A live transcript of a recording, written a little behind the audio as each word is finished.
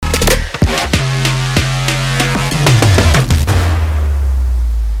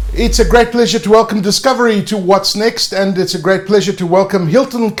It's a great pleasure to welcome Discovery to What's Next, and it's a great pleasure to welcome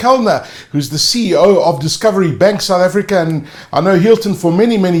Hilton Kellner, who's the CEO of Discovery Bank South Africa. And I know Hilton for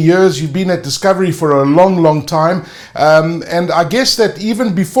many, many years. You've been at Discovery for a long, long time. And I guess that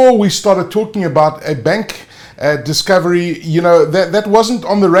even before we started talking about a bank at Discovery, that wasn't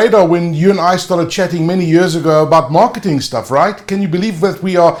on the radar when you and I started chatting many years ago about marketing stuff, right? Can you believe that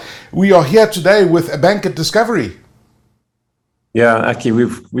we are here today with a bank at Discovery? Yeah, actually,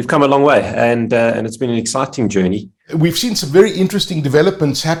 we've come a long way, and it's been an exciting journey. We've seen some very interesting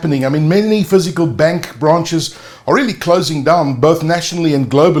developments happening. I mean, many physical bank branches are really closing down, both nationally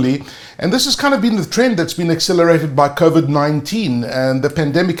and globally. And this has kind of been the trend that's been accelerated by COVID-19. And the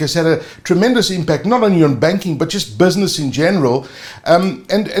pandemic has had a tremendous impact, not only on banking, but just business in general.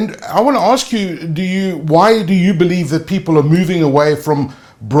 And I want to ask you, why do you believe that people are moving away from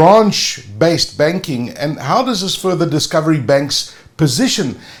branch-based banking, and how does this further Discovery Bank's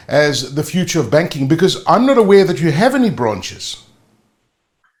position as the future of banking? Because I'm not aware that you have any branches.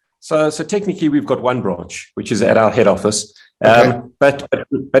 So technically, we've got one branch, which is at our head office. Okay.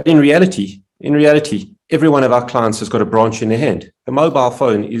 But in reality, every one of our clients has got a branch in their hand. The mobile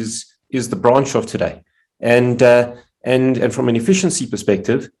phone is the branch of today, and from an efficiency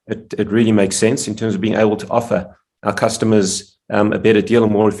perspective, it really makes sense in terms of being able to offer our customers a better deal, a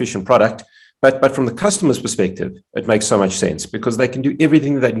more efficient product. But from the customer's perspective, it makes so much sense because they can do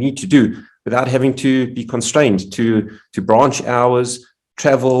everything that they need to do without having to be constrained to branch hours,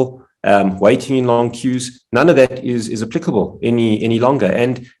 travel, waiting in long queues. None of that is applicable any longer.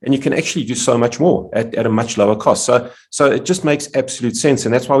 And you can actually do so much more at a much lower cost. So it just makes absolute sense.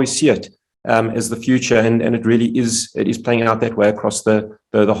 And that's why we see it as the future. And it really is playing out that way across the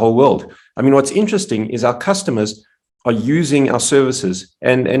whole world. I mean, what's interesting is our customers are using our services,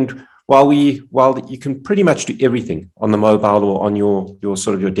 and while you can pretty much do everything on the mobile or on your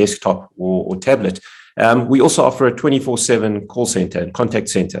sort of your desktop or tablet, we also offer a 24/7 call center and contact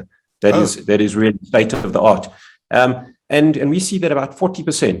center that is really state of the art, and we see that about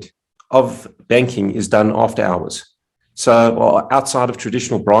 40% of banking is done after hours, or outside of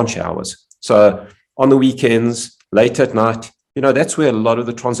traditional branch hours. So on the weekends, late at night, that's where a lot of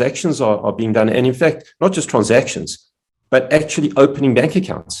the transactions are being done, and in fact, not just transactions, but actually opening bank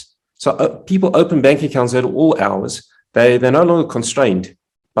accounts. So people open bank accounts at all hours. They're no longer constrained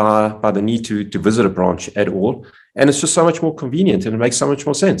by the need to visit a branch at all. And it's just so much more convenient and it makes so much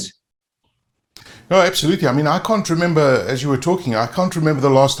more sense. No, absolutely. I mean, I can't remember, as you were talking, I can't remember the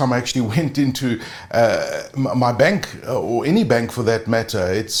last time I actually went into my bank or any bank for that matter.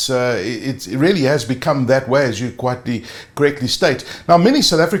 It really has become that way, as you quite correctly state. Now, many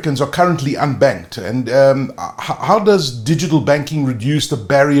South Africans are currently unbanked. And how does digital banking reduce the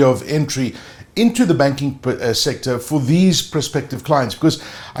barrier of entry into the banking sector for these prospective clients? Because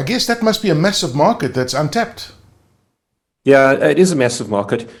I guess that must be a massive market that's untapped. Yeah, it is a massive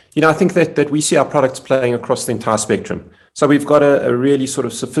market. I think that we see our products playing across the entire spectrum. So we've got a really sort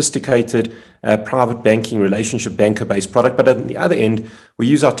of sophisticated private banking relationship banker-based product. But at the other end, we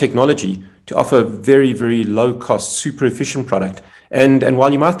use our technology to offer a very, very low-cost, super efficient product. And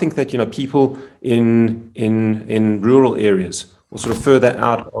while you might think that people in rural areas or sort of further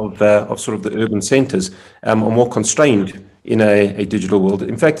out of sort of the urban centers are more constrained in a digital world.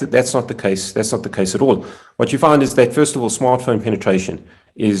 In fact, that's not the case. That's not the case at all. What you find is that, first of all, smartphone penetration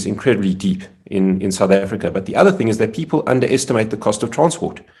is incredibly deep in South Africa. But the other thing is that people underestimate the cost of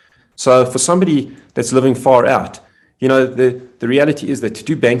transport. So for somebody that's living far out, the reality is that to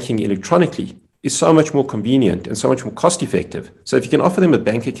do banking electronically is so much more convenient and so much more cost effective. So if you can offer them a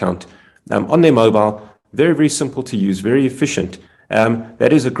bank account on their mobile, very, very simple to use, very efficient,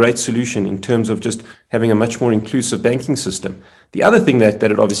 that is a great solution in terms of just having a much more inclusive banking system. The other thing that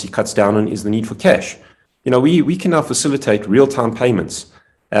it obviously cuts down on is the need for cash. We can now facilitate real-time payments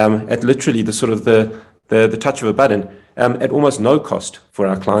at literally the sort of the touch of a button at almost no cost for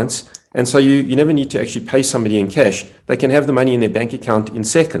our clients. And so you never need to actually pay somebody in cash. They can have the money in their bank account in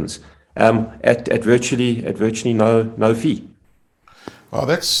seconds at virtually no fee. Well,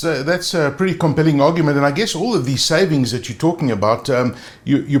 that's a pretty compelling argument, and I guess all of these savings that you're talking about,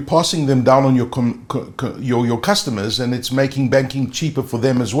 you're passing them down on your customers, and it's making banking cheaper for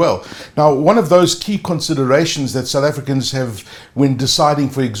them as well. Now, one of those key considerations that South Africans have when deciding,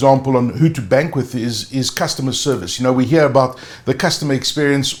 for example, on who to bank with is customer service. We hear about the customer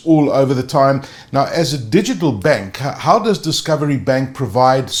experience all over the time. Now, as a digital bank, how does Discovery Bank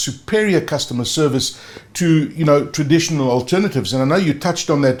provide superior customer service to traditional alternatives? And I know you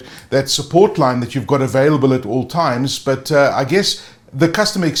touched on that support line that you've got available at all times, but I guess the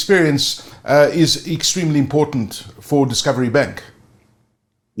customer experience is extremely important for Discovery Bank.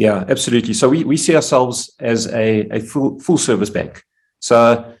 Yeah, absolutely. So we see ourselves as a full service bank.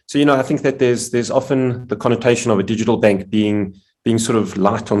 So I think that there's often the connotation of a digital bank being sort of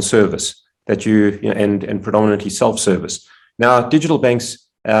light on service, that and predominantly self-service. Now, digital banks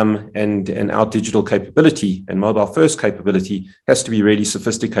and our digital capability and mobile first capability has to be really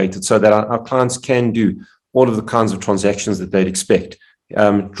sophisticated so that our clients can do all of the kinds of transactions that they'd expect,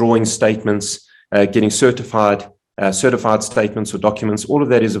 drawing statements, getting certified statements or documents. All of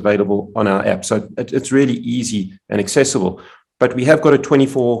that is available on our app. So it's really easy and accessible. But we have got a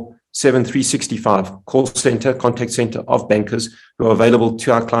 24/7, 365 contact center of bankers who are available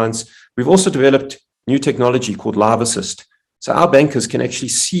to our clients. We've also developed new technology called Live Assist. So our bankers can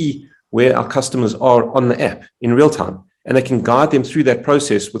actually see where our customers are on the app in real time, and they can guide them through that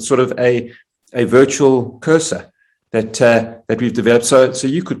process with sort of a virtual cursor that we've developed. So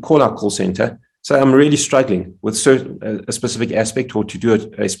you could call our call center, say, I'm really struggling with a specific aspect or to do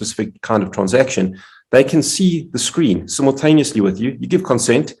a specific kind of transaction. They can see the screen simultaneously with you. You give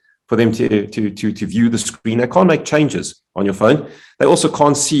consent for them to view the screen. They can't make changes on your phone. They also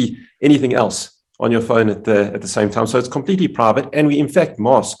can't see anything else on your phone at the same time. So it's completely private. And we, in fact,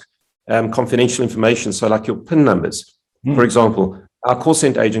 mask confidential information. So like your PIN numbers, for example, our call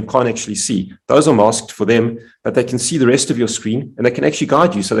center agent can't actually see. Those are masked for them, but they can see the rest of your screen, and they can actually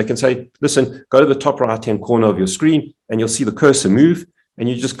guide you. So they can say, listen, go to the top right-hand corner of your screen, and you'll see the cursor move, and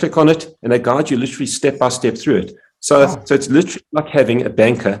you just click on it, and they guide you literally step by step through it. So it's literally like having a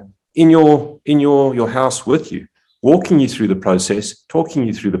banker in your house with you, walking you through the process, talking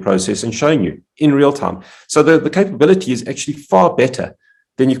you through the process, and showing you in real time. So the capability is actually far better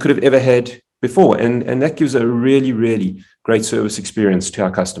than you could have ever had before. And that gives a really, really great service experience to our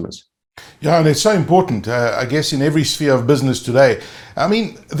customers. Yeah, and it's so important, I guess, in every sphere of business today. I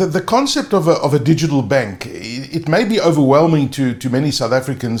mean, the concept of a digital bank, it may be overwhelming to many South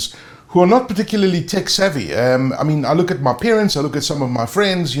Africans who are not particularly tech savvy. I mean, I look at my parents, I look at some of my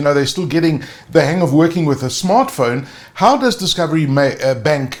friends, they're still getting the hang of working with a smartphone. How does Discovery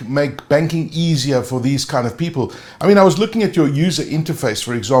Bank make banking easier for these kind of people? I mean, I was looking at your user interface,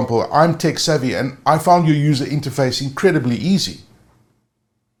 for example. I'm tech savvy, and I found your user interface incredibly easy.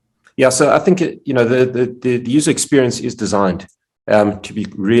 Yeah, so I think the user experience is designed to be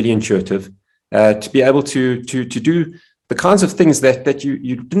really intuitive, to be able to do the kinds of things that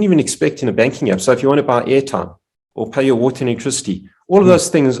you didn't even expect in a banking app. So if you want to buy airtime or pay your water and electricity, all of those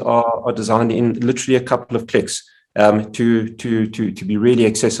things are designed in literally a couple of clicks to be really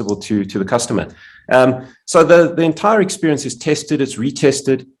accessible to the customer. So the entire experience is tested, it's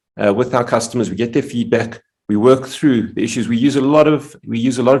retested with our customers. We get their feedback. We work through the issues. We use a lot of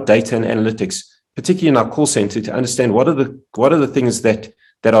data and analytics, particularly in our call center, to understand what are the things that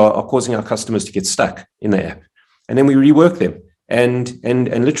are causing our customers to get stuck in the app, and then we rework them. And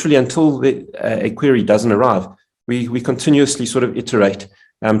literally until a query doesn't arrive, we continuously sort of iterate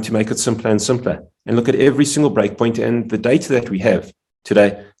to make it simpler and simpler, and look at every single breakpoint. And the data that we have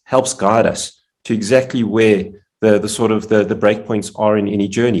today helps guide us to exactly where the breakpoints are in any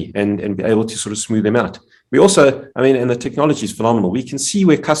journey, and be able to sort of smooth them out. We also, and the technology is phenomenal. We can see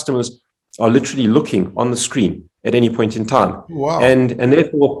where customers are literally looking on the screen at any point in time. Wow. And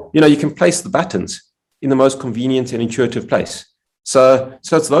therefore, you can place the buttons in the most convenient and intuitive place. So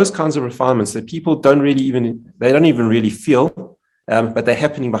it's those kinds of refinements that people don't even really feel, but they're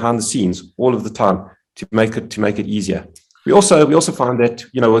happening behind the scenes all of the time to make it easier. We also find that,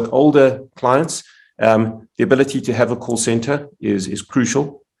 with older clients, the ability to have a call center is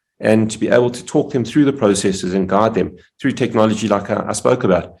crucial. And to be able to talk them through the processes and guide them through technology, like I spoke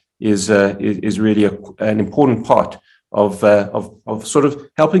about, is really an important part of sort of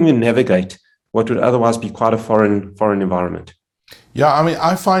helping them navigate what would otherwise be quite a foreign environment. Yeah,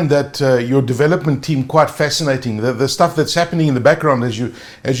 I find that your development team quite fascinating. The stuff that's happening in the background, as you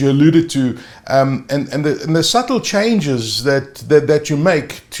alluded to, and the subtle changes that you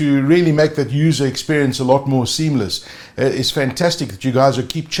make to really make that user experience a lot more seamless is fantastic. That you guys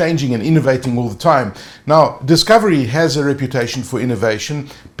keep changing and innovating all the time. Now, Discovery has a reputation for innovation,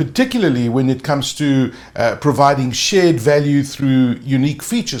 particularly when it comes to providing shared value through unique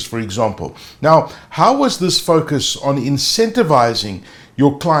features, for example. Now, how was this focus on incentivizing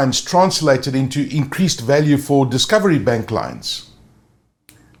your clients translated into increased value for Discovery Bank clients?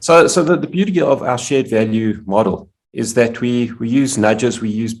 So the beauty of our shared value model is that we use nudges, we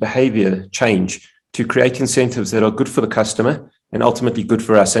use behavior change to create incentives that are good for the customer and ultimately good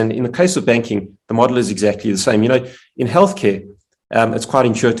for us. And in the case of banking, the model is exactly the same. In healthcare, it's quite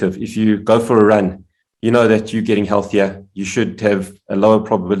intuitive. If you go for a run, you know that you're getting healthier. You should have a lower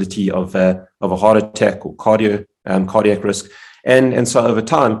probability of a heart attack or cardiac risk. And so over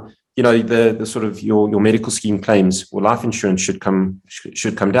time, the sort of your medical scheme claims or life insurance should come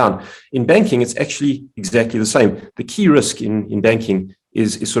down. In banking, it's actually exactly the same. The key risk in banking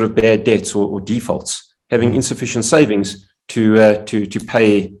is sort of bad debts or defaults, having insufficient savings to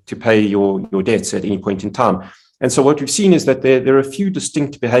pay your debts at any point in time. And so what we've seen is that there are a few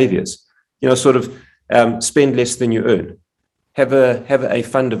distinct behaviors, spend less than you earn, have a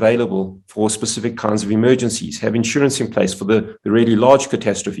fund available for specific kinds of emergencies, have insurance in place for the really large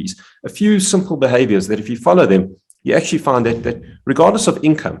catastrophes. A few simple behaviors that if you follow them, you actually find that regardless of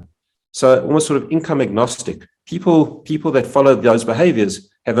income, so almost sort of income agnostic, people that follow those behaviors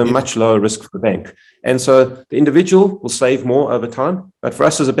have a much lower risk for the bank. And so the individual will save more over time, but for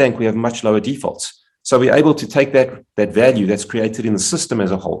us as a bank, we have much lower defaults. So we're able to take that value that's created in the system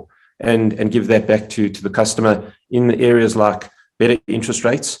as a whole and give that back to the customer in areas like better interest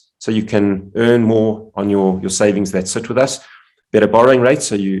rates, so you can earn more on your savings that sit with us, better borrowing rates,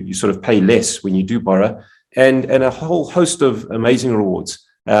 so you sort of pay less when you do borrow, and a whole host of amazing rewards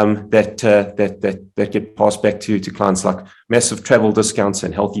that get passed back to clients, like massive travel discounts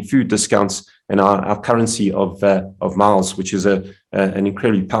and healthy food discounts, and our currency of miles, which is an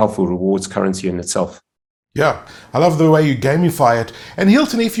incredibly powerful rewards currency in itself. Yeah, I love the way you gamify it. And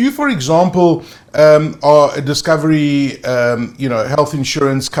Hilton, if you, for example, are a Discovery, health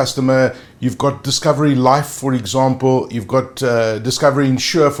insurance customer, you've got Discovery Life, for example, you've got Discovery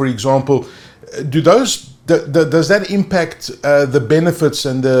Insure, for example, does that impact the benefits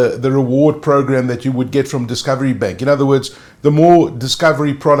and the reward program that you would get from Discovery Bank? In other words, the more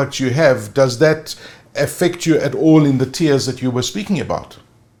Discovery products you have, does that affect you at all in the tiers that you were speaking about?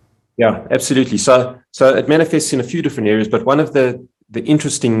 Yeah, absolutely. So it manifests in a few different areas, but one of the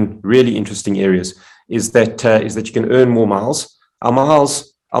really interesting areas is that you can earn more miles. Our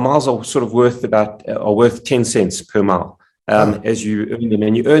miles are sort of worth 10 cents per mile as you earn them,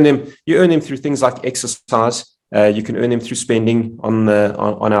 and you earn them through things like exercise. You can earn them through spending on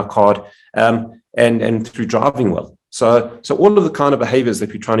our card, and through driving well. So all of the kind of behaviors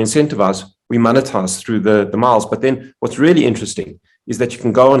that we try and incentivize, we monetize through the miles. But then what's really interesting is that you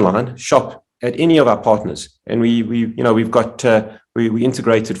can go online, shop at any of our partners, and we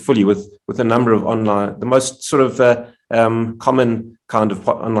integrated fully with a number of the most sort of common kind of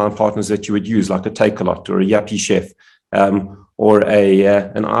online partners that you would use, like a Takealot or a Yuppiechef, or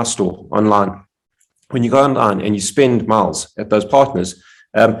an iStore online. When you go online and you spend miles at those partners,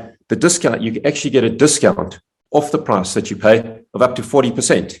 the discount, you actually get a discount off the price that you pay of up to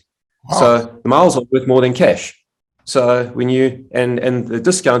 40%. Wow. So the miles are worth more than cash. So when and the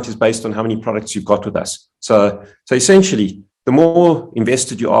discount is based on how many products you've got with us. So essentially, the more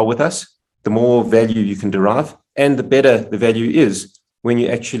invested you are with us, the more value you can derive, and the better the value is when you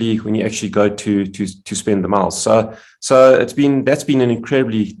actually go to spend the miles. So that's been an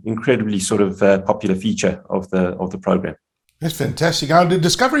incredibly sort of popular feature of the program. That's fantastic. Now, the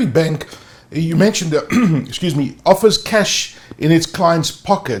Discovery Bank, you mentioned, offers cash in its clients'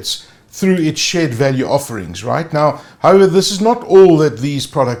 pockets through its shared value offerings, right? Now, however, this is not all that these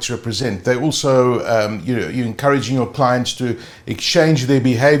products represent. They also, you're encouraging your clients to exchange their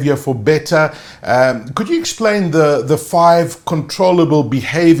behavior for better. Could you explain the 5 controllable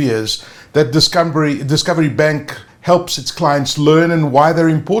behaviors that Discovery Bank helps its clients learn and why they're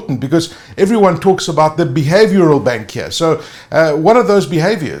important? Because everyone talks about the behavioral bank here. So what are those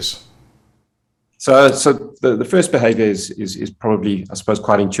behaviors? So the first behavior is probably, I suppose,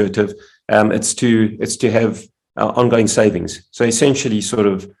 quite intuitive. It's to have ongoing savings. So essentially, sort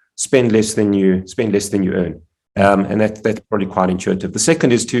of spend less than you earn, and that's probably quite intuitive. The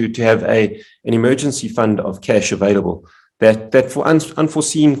second is to have an emergency fund of cash available that for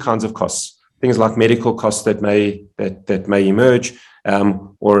unforeseen kinds of costs, things like medical costs that may emerge,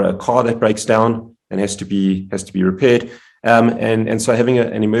 or a car that breaks down and has to be repaired. And so having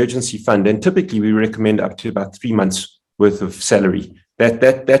an emergency fund, and typically we recommend up to about 3 months worth of salary.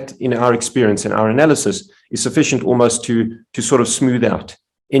 That in our experience and our analysis is sufficient almost to sort of smooth out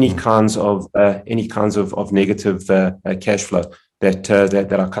any kinds of negative cash flow that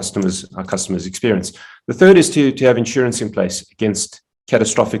our customers experience. The third is to have insurance in place against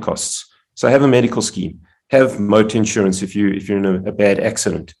catastrophic costs. So have a medical scheme, have motor insurance if you're in a bad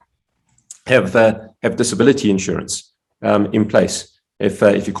accident, have disability insurance in place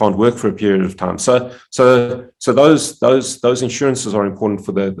if you can't work for a period of time. So those insurances are important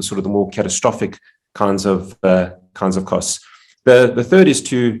for the sort of the more catastrophic kinds of costs. The third is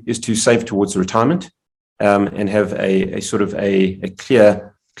to save towards retirement, and have a sort of a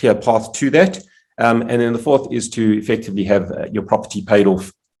clear path to that. And then the fourth is to effectively have your property paid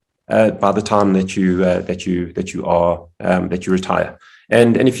off by the time that you retire.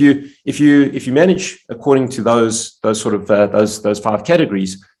 And if you manage according to those five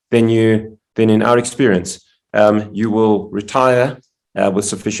categories, then in our experience, you will retire with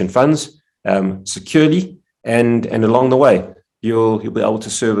sufficient funds, securely, and along the way, you'll be able to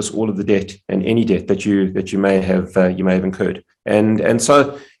service all of the debt and any debt that you may have incurred. And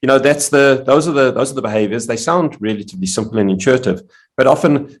so, those are the behaviors. They sound relatively simple and intuitive, but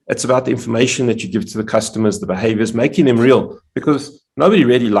often it's about the information that you give to the customers, the behaviors, making them real, because nobody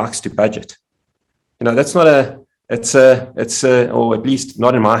really likes to budget. That's not or at least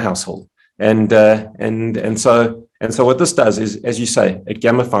not in my household. And so what this does is, as you say, it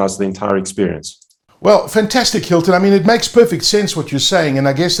gamifies the entire experience. Well, fantastic, Hilton. I mean, it makes perfect sense what you're saying. And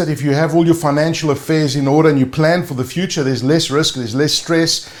I guess that if you have all your financial affairs in order and you plan for the future, there's less risk, there's less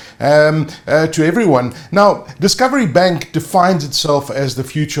stress to everyone. Now, Discovery Bank defines itself as the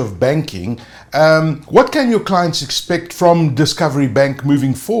future of banking. What can your clients expect from Discovery Bank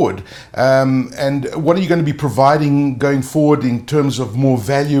moving forward? And what are you going to be providing going forward in terms of more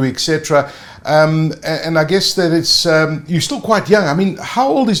value, etc.? And I guess that it's you're still quite young. I mean, how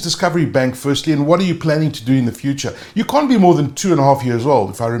old is Discovery Bank, firstly, and what are you planning to do in the future? You can't be more than 2.5 years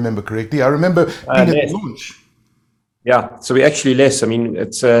old, if I remember correctly. I remember being at the launch. Yeah, so we're actually less. I mean,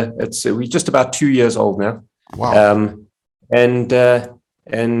 we're just about 2 years old now. Wow. And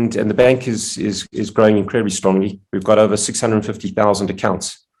the bank is growing incredibly strongly. We've got over 650,000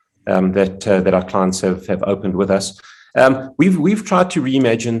 accounts that our clients have opened with us. We've tried to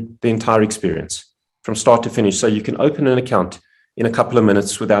reimagine the entire experience from start to finish, so you can open an account in a couple of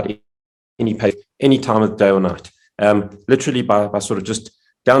minutes without any pay, any time of the day or night. Literally by sort of just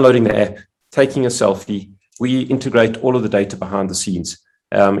downloading the app, taking a selfie. We integrate all of the data behind the scenes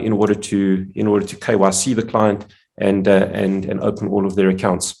in order to KYC the client and open all of their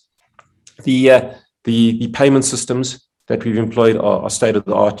accounts. The payment systems that we've employed are state of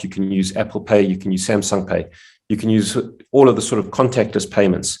the art. You can use Apple Pay, you can use Samsung Pay. You can use all of the sort of contactless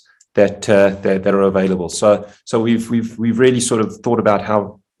payments that are available. So we've really sort of thought about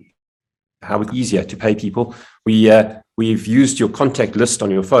how it's easier to pay people. We've used your contact list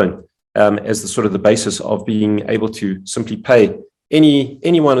on your phone as the sort of the basis of being able to simply pay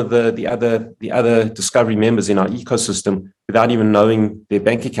any one of the other Discovery members in our ecosystem without even knowing their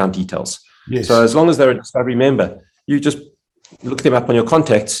bank account details. Yes. So as long as they're a Discovery member, you just look them up on your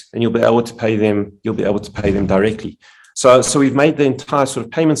contacts and you'll be able to pay them. You'll be able to pay them directly. So we've made the entire sort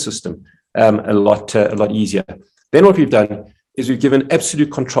of payment system a lot easier. Then what we've done is we've given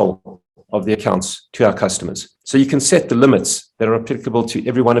absolute control of the accounts to our customers. So you can set the limits that are applicable to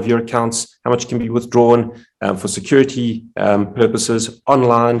every one of your accounts, how much can be withdrawn for security purposes,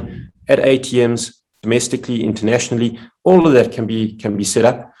 online, at ATMs, domestically, internationally. All of that can be set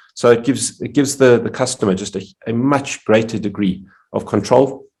up. So it gives the customer just a much greater degree of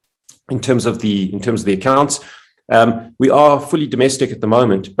control in terms of the accounts. We are fully domestic at the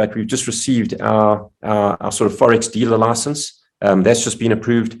moment, but we've just received our sort of Forex dealer license. That's just been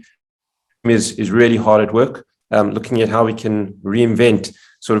approved. Is really hard at work, looking at how we can reinvent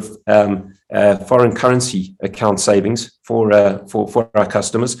sort of foreign currency account savings for our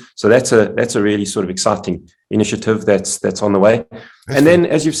customers. So that's a really sort of exciting initiative that's on the way. And then,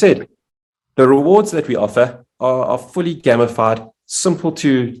 as you've said, the rewards that we offer are fully gamified, simple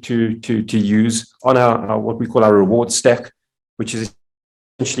to use on our what we call our reward stack, which is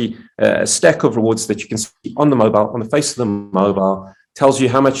essentially a stack of rewards that you can see on the mobile, on the face of the mobile. Tells you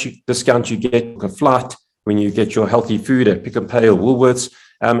how much discount you get on a flight when you get your healthy food at Pick n Pay or Woolworths,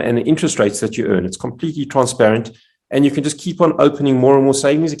 and the interest rates that you earn. It's completely transparent, and you can just keep on opening more and more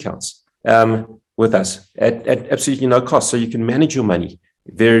savings accounts with us at absolutely no cost. So you can manage your money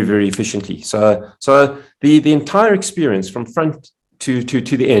very, very efficiently. So the entire experience from front to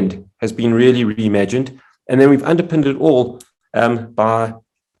the end has been really reimagined, and then we've underpinned it all by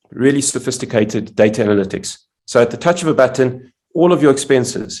really sophisticated data analytics. So at the touch of a button, all of your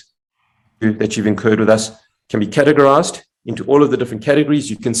expenses that you've incurred with us can be categorized into all of the different categories.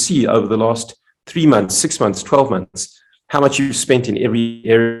 You can see over the last 3 months, 6 months, 12 months, how much you've spent in every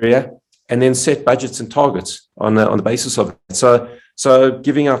area, and then set budgets and targets on the basis of it. So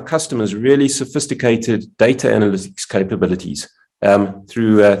giving our customers really sophisticated data analytics capabilities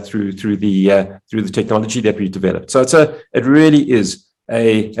through the technology that we've developed. So it really is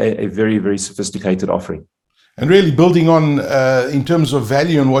a very, very sophisticated offering. And really building on in terms of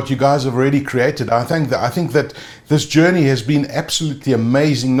value and what you guys have already created, I think that this journey has been absolutely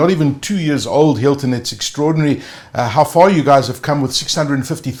amazing. Not even 2 years old, Hilton. It's extraordinary how far you guys have come with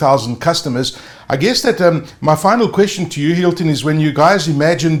 650,000 customers. I guess that my final question to you, Hilton, is when you guys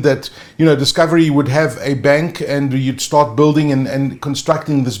imagined that, Discovery would have a bank and you'd start building and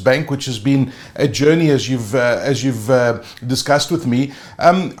constructing this bank, which has been a journey as you've discussed with me.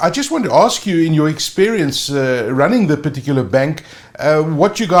 I just want to ask you, in your experience running the particular bank,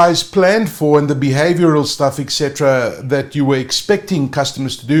 what you guys planned for and the behavioral stuff, etc., that you were expecting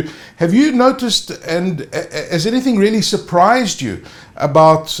customers to do. Have you noticed, and has anything really surprised you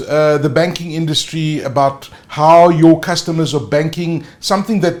about the banking industry, about how your customers are banking,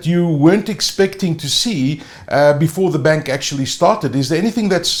 something that you weren't expecting to see before the bank actually started? Is there anything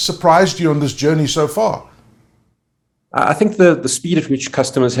that's surprised you on this journey so far? I think the speed at which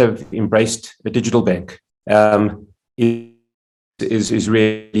customers have embraced a digital bank has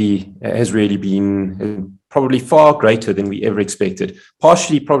really been probably far greater than we ever expected.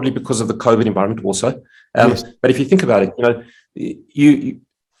 Partially, probably because of the COVID environment, also. Yes. But if you think about it,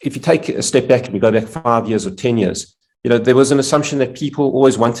 if you take a step back and you go back 5 years or 10 years, there was an assumption that people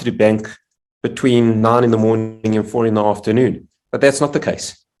always wanted to bank between 9 in the morning and 4 in the afternoon. But that's not the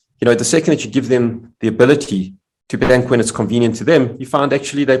case. The second that you give them the ability to bank when it's convenient to them, you find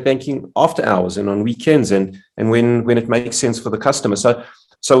actually they're banking after hours and on weekends and when it makes sense for the customer. So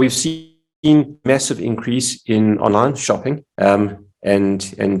we've seen massive increase in online shopping, and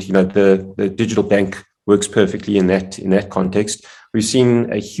the digital bank works perfectly in that context. We've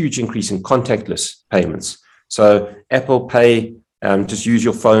seen a huge increase in contactless payments. So Apple Pay, just use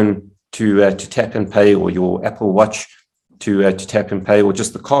your phone to tap and pay, or your Apple Watch to tap and pay, or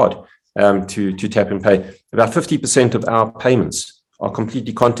just the card to tap and pay. About 50% of our payments are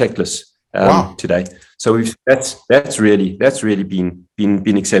completely contactless Wow. today. So that's really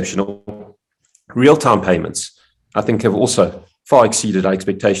been exceptional. Real-time payments, I think, have also far exceeded our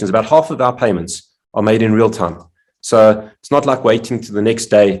expectations. About half of our payments are made in real time. So it's not like waiting to the next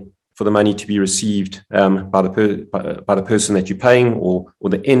day for the money to be received by the person that you're paying, or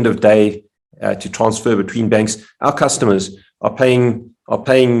the end of day to transfer between banks. Our customers are paying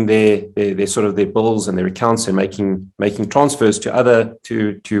their sort of their bills and their accounts, and making transfers to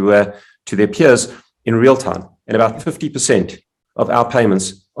their peers in real time. And about 50% of our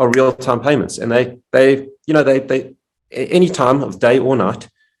payments are real time payments. And they any time of day or night,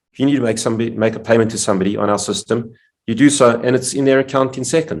 if you need to make a payment to somebody on our system, you do so, and it's in their account in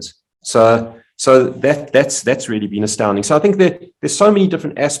seconds. So that's really been astounding. So I think there's so many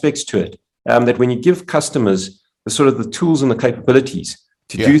different aspects to it, that when you give customers the tools and the capabilities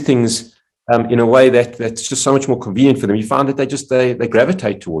to do things in a way that's just so much more convenient for them, you find that they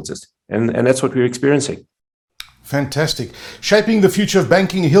gravitate towards it, and that's what we're experiencing. Fantastic. Shaping the future of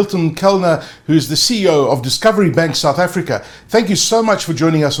banking, Hilton Kellner, who is the CEO of Discovery Bank South Africa. Thank you so much for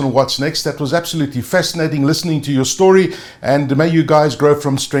joining us on What's Next. That was absolutely fascinating listening to your story, and may you guys grow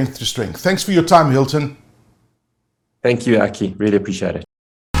from strength to strength. Thanks for your time, Hilton. Thank you, Aki. Really appreciate it.